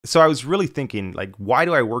So I was really thinking, like, why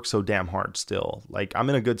do I work so damn hard still? Like, I'm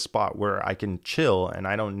in a good spot where I can chill and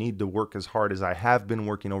I don't need to work as hard as I have been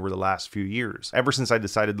working over the last few years. Ever since I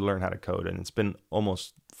decided to learn how to code, and it's been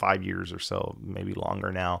almost 5 years or so, maybe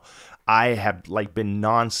longer now, I have like been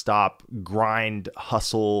nonstop grind,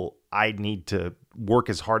 hustle. I need to work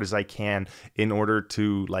as hard as I can in order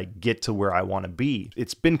to like get to where I want to be.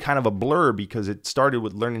 It's been kind of a blur because it started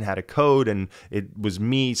with learning how to code, and it was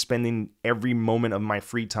me spending every moment of my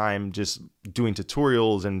free time just doing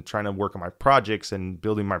tutorials and trying to work on my projects and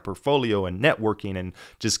building my portfolio and networking and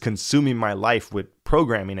just consuming my life with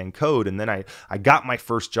programming and code. And then I got my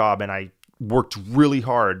first job and I worked really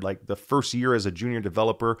hard. Like the first year as a junior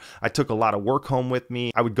developer, I took a lot of work home with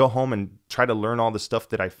me. I would go home and try to learn all the stuff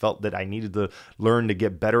that I felt that I needed to learn to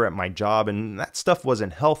get better at my job. And that stuff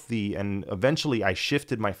wasn't healthy. And eventually I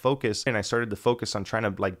shifted my focus and I started to focus on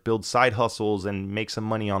trying to like build side hustles and make some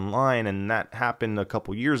money online. And that happened a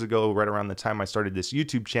couple years ago, right around the time I started this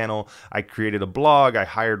YouTube channel. I created a blog, I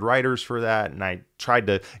hired writers for that, and I tried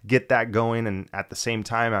to get that going. And at the same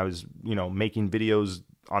time, I was, making videos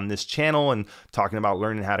on this channel and talking about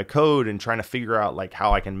learning how to code and trying to figure out like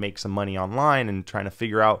how I can make some money online and trying to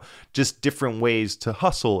figure out just different ways to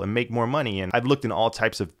hustle and make more money. And I've looked in all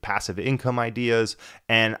types of passive income ideas,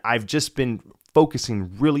 and I've just been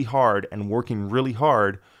focusing really hard and working really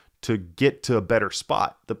hard to get to a better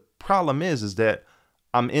spot. The problem is that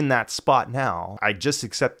I'm in that spot now. I just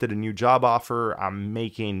accepted a new job offer. I'm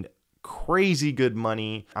making crazy good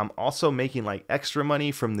money. I'm also making like extra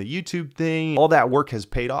money from the YouTube thing. All that work has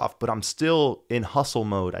paid off, but I'm still in hustle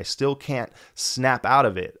mode. I still can't snap out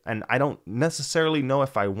of it. And I don't necessarily know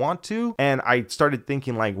if I want to. And I started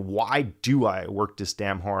thinking like, why do I work this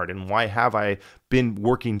damn hard? And why have I been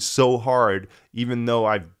working so hard, even though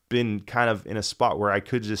I've been kind of in a spot where I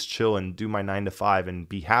could just chill and do my 9 to 5 and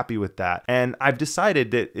be happy with that? And I've decided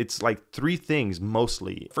that it's like three things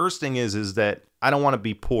mostly. First thing is that I don't want to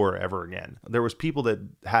be poor ever again. There was people that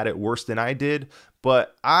had it worse than I did,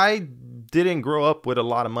 but I didn't grow up with a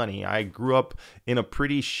lot of money. I grew up in a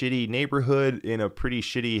pretty shitty neighborhood, in a pretty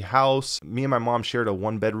shitty house. Me and my mom shared a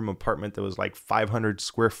 1-bedroom apartment that was like 500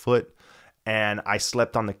 square foot. And I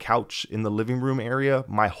slept on the couch in the living room area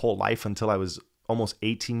my whole life until I was almost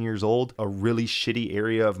 18 years old, a really shitty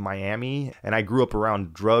area of Miami. And I grew up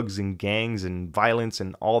around drugs and gangs and violence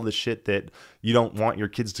and all the shit that you don't want your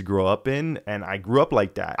kids to grow up in. And I grew up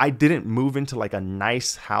like that. I didn't move into like a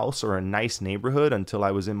nice house or a nice neighborhood until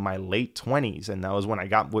I was in my late 20s. And that was when I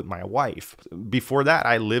got with my wife. Before that,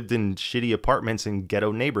 I lived in shitty apartments in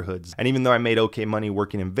ghetto neighborhoods. And even though I made okay money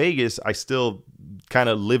working in Vegas, I still kind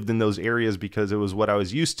of lived in those areas because it was what I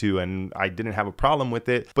was used to and I didn't have a problem with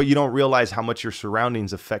it. But you don't realize how much your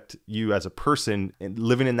surroundings affect you as a person. And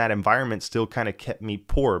living in that environment still kind of kept me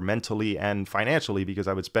poor mentally and financially because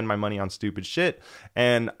I would spend my money on stupid shit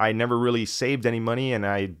and I never really saved any money, and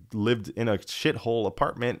I lived in a shithole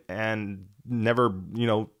apartment and never,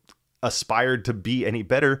 aspired to be any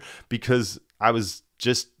better because I was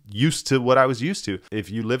just used to what I was used to. If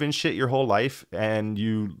you live in shit your whole life and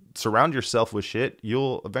you surround yourself with shit,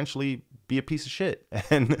 you'll eventually be a piece of shit.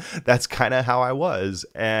 And that's kind of how I was.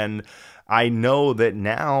 And I know that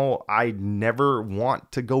now I never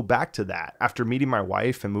want to go back to that. After meeting my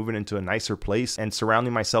wife and moving into a nicer place and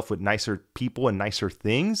surrounding myself with nicer people and nicer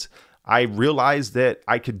things, I realized that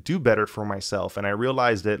I could do better for myself. And I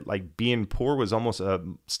realized that like being poor was almost a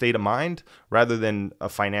state of mind rather than a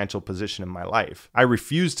financial position in my life. I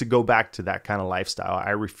refuse to go back to that kind of lifestyle.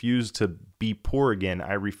 I refuse to be poor again.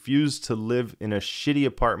 I refuse to live in a shitty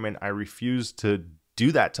apartment. I refuse to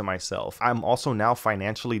do that to myself. I'm also now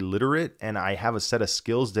financially literate, and I have a set of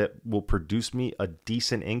skills that will produce me a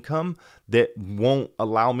decent income that won't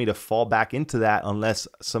allow me to fall back into that unless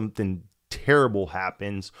something terrible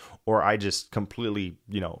happens or I just completely,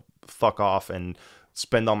 fuck off and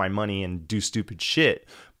spend all my money and do stupid shit.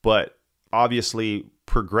 But obviously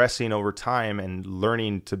progressing over time and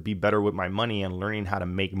learning to be better with my money and learning how to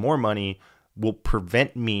make more money will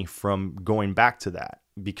prevent me from going back to that,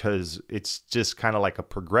 because it's just kind of like a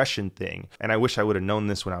progression thing. And I wish I would have known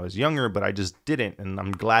this when I was younger, but I just didn't. And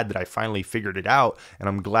I'm glad that I finally figured it out. And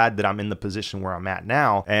I'm glad that I'm in the position where I'm at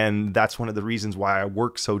now. And that's one of the reasons why I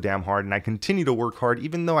work so damn hard. And I continue to work hard,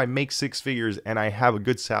 even though I make 6 figures and I have a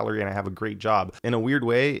good salary and I have a great job. In a weird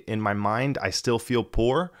way, in my mind, I still feel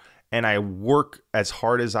poor. And I work as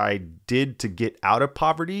hard as I did to get out of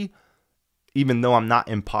poverty, even though I'm not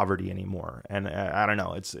in poverty anymore. And I don't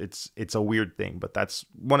know, it's a weird thing, but that's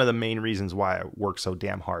one of the main reasons why I work so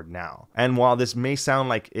damn hard now. And while this may sound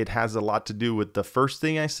like it has a lot to do with the first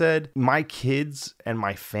thing I said, my kids and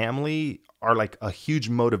my family are like a huge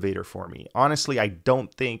motivator for me. Honestly, I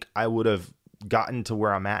don't think I would have gotten to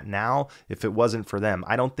where I'm at now if it wasn't for them.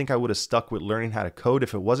 I don't think I would have stuck with learning how to code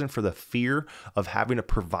if it wasn't for the fear of having to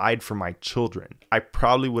provide for my children. I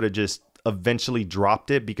probably would have just eventually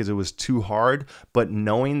dropped it because it was too hard, but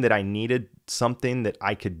knowing that I needed something that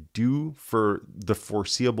I could do for the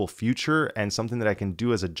foreseeable future and something that I can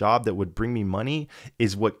do as a job that would bring me money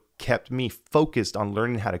is what kept me focused on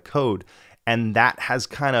learning how to code. And that has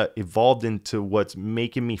kind of evolved into what's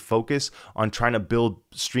making me focus on trying to build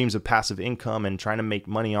streams of passive income and trying to make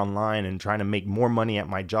money online and trying to make more money at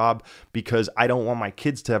my job, because I don't want my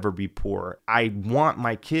kids to ever be poor. I want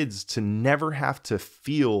my kids to never have to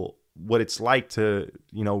feel what it's like to,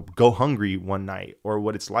 go hungry one night, or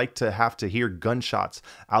what it's like to have to hear gunshots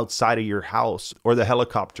outside of your house, or the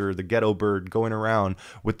helicopter, the ghetto bird going around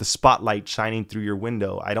with the spotlight shining through your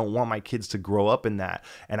window. I don't want my kids to grow up in that.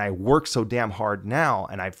 And I work so damn hard now,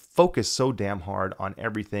 and I focus so damn hard on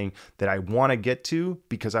everything that I want to get to,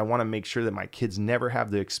 because I want to make sure that my kids never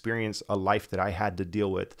have to experience a life that I had to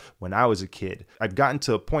deal with when I was a kid. I've gotten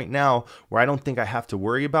to a point now where I don't think I have to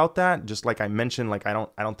worry about that. Just like I mentioned, like I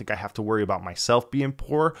don't think I have to worry about myself being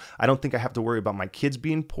poor. I don't think I have to worry about my kids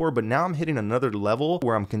being poor, but now I'm hitting another level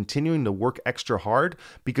where I'm continuing to work extra hard,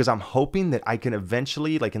 because I'm hoping that I can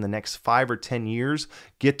eventually, like in the next 5 or 10 years,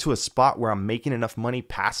 get to a spot where I'm making enough money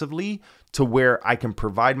passively to where I can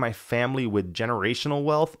provide my family with generational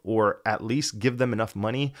wealth, or at least give them enough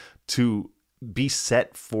money to be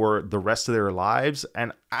set for the rest of their lives.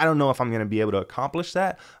 And I don't know if I'm going to be able to accomplish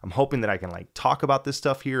that. I'm hoping that I can like talk about this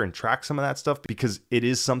stuff here and track some of that stuff, because it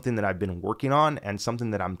is something that I've been working on and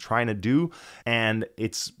something that I'm trying to do. And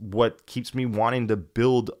it's what keeps me wanting to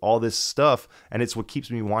build all this stuff. And it's what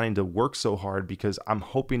keeps me wanting to work so hard, because I'm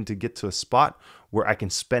hoping to get to a spot where I can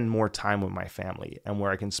spend more time with my family, and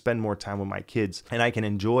where I can spend more time with my kids, and I can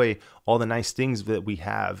enjoy all the nice things that we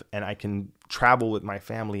have, and I can travel with my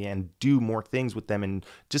family and do more things with them, and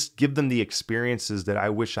just give them the experiences that I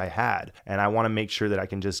wish I had. And I want to make sure that I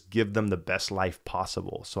can just give them the best life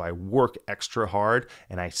possible. So I work extra hard,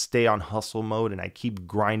 and I stay on hustle mode, and I keep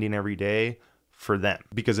grinding every day for them.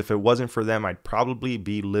 Because if it wasn't for them, I'd probably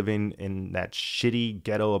be living in that shitty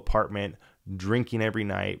ghetto apartment, drinking every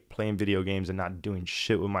night, playing video games, and not doing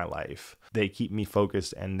shit with my life. They keep me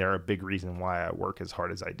focused, and they're a big reason why I work as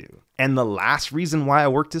hard as I do. And the last reason why I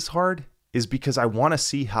work this hard is because I want to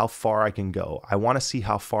see how far I can go. I want to see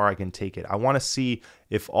how far I can take it. I want to see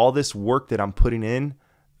if all this work that I'm putting in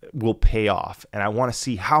will pay off, and I want to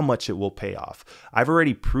see how much it will pay off. I've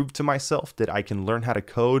already proved to myself that I can learn how to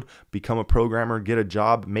code, become a programmer, get a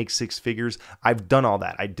job, make 6 figures. I've done all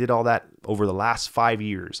that. I did all that over the last 5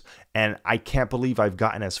 years, and I can't believe I've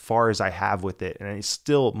gotten as far as I have with it. And it's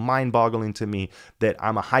still mind-boggling to me that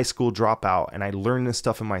I'm a high school dropout and I learned this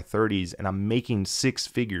stuff in my 30s, and I'm making 6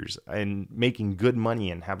 figures and making good money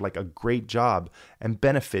and have like a great job and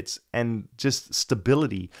benefits and just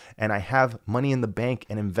stability, and I have money in the bank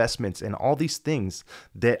and investments and all these things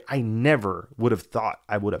that I never would have thought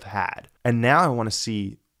I would have had. And now I want to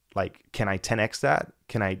see, like, can I 10x that?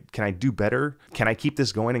 Can I do better? Can I keep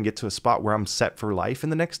this going and get to a spot where I'm set for life in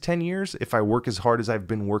the next 10 years if I work as hard as I've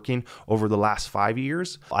been working over the last 5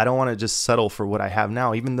 years? I don't want to just settle for what I have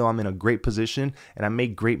now, even though I'm in a great position and I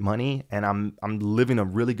make great money and I'm living a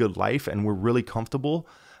really good life and we're really comfortable.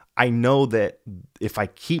 I know that if I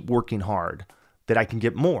keep working hard, that I can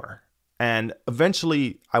get more. And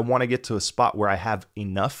eventually I want to get to a spot where I have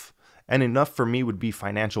enough. And enough for me would be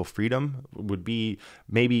financial freedom, would be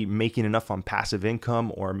maybe making enough on passive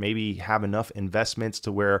income, or maybe have enough investments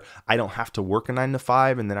to where I don't have to work a 9 to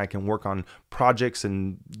 5, and then I can work on projects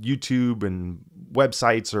and YouTube and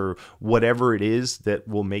websites or whatever it is that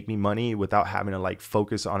will make me money without having to like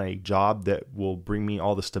focus on a job that will bring me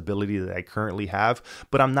all the stability that I currently have.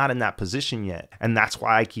 But I'm not in that position yet. And that's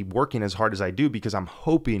why I keep working as hard as I do, because I'm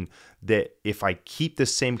hoping that if I keep the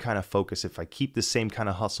same kind of focus, if I keep the same kind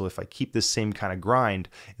of hustle, if I keep the same kind of grind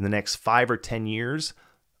in the next 5 or 10 years,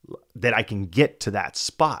 that I can get to that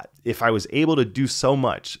spot. If I was able to do so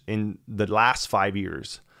much in the last 5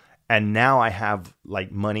 years, and now I have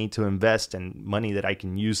like money to invest and money that I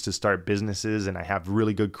can use to start businesses, and I have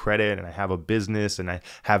really good credit, and I have a business, and I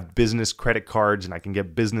have business credit cards, and I can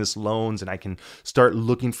get business loans, and I can start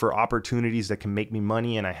looking for opportunities that can make me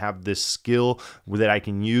money, and I have this skill that I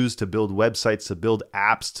can use to build websites, to build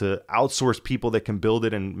apps, to outsource people that can build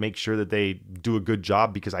it and make sure that they do a good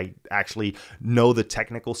job, because I actually know the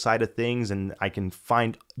technical side of things, and I can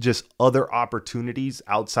find just other opportunities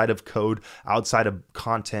outside of code, outside of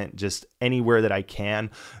content, just anywhere that I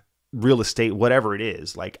can, real estate, whatever it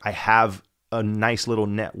is. Like, I have a nice little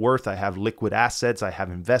net worth. I have liquid assets, I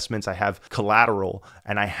have investments, I have collateral,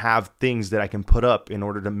 and I have things that I can put up in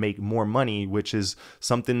order to make more money, which is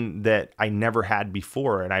something that I never had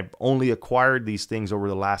before. And I've only acquired these things over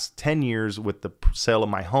the last 10 years with the sale of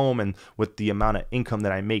my home and with the amount of income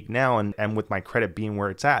that I make now, and with my credit being where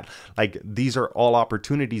it's at. Like, these are all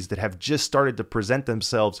opportunities that have just started to present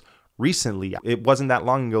themselves recently. It wasn't that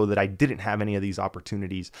long ago that I didn't have any of these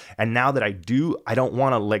opportunities. And now that I do, I don't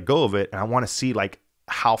want to let go of it. And I want to see like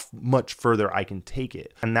how much further I can take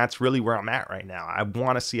it. And that's really where I'm at right now. I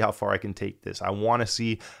want to see how far I can take this. I want to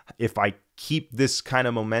see if I keep this kind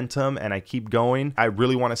of momentum and I keep going. I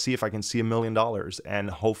really want to see if I can see $1 million. And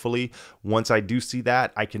hopefully once I do see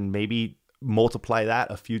that, I can maybe multiply that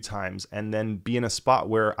a few times and then be in a spot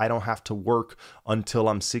where I don't have to work until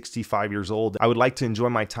I'm 65 years old. I would like to enjoy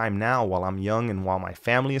my time now while I'm young and while my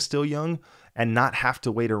family is still young, and not have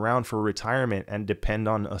to wait around for retirement and depend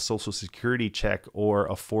on a social security check or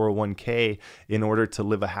a 401k in order to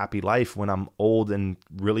live a happy life when I'm old and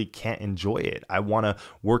really can't enjoy it. I want to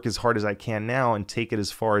work as hard as I can now and take it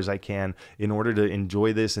as far as I can in order to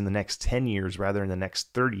enjoy this in the next 10 years rather than the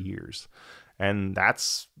next 30 years. And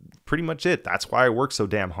that's pretty much it. That's why I work so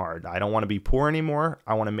damn hard. I don't want to be poor anymore.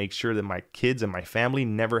 I want to make sure that my kids and my family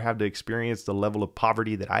never have to experience the level of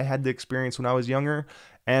poverty that I had to experience when I was younger.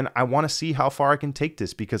 And I want to see how far I can take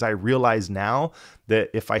this, because I realize now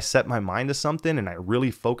that if I set my mind to something and I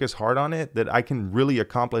really focus hard on it, that I can really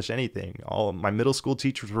accomplish anything. All my middle school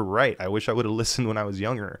teachers were right. I wish I would have listened when I was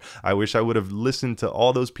younger. I wish I would have listened to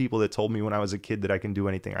all those people that told me when I was a kid that I can do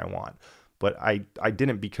anything I want. But I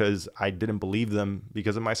didn't, because I didn't believe them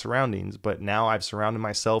because of my surroundings. But now I've surrounded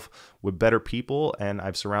myself with better people, and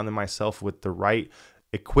I've surrounded myself with the right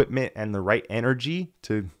equipment and the right energy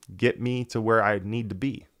to get me to where I need to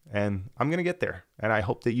be. And I'm going to get there. And I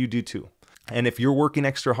hope that you do too. And if you're working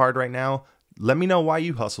extra hard right now, let me know why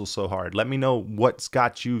you hustle so hard. Let me know what's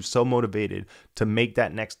got you so motivated to make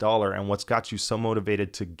that next dollar, and what's got you so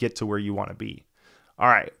motivated to get to where you want to be. All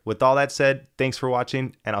right, with all that said, thanks for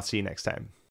watching, and I'll see you next time.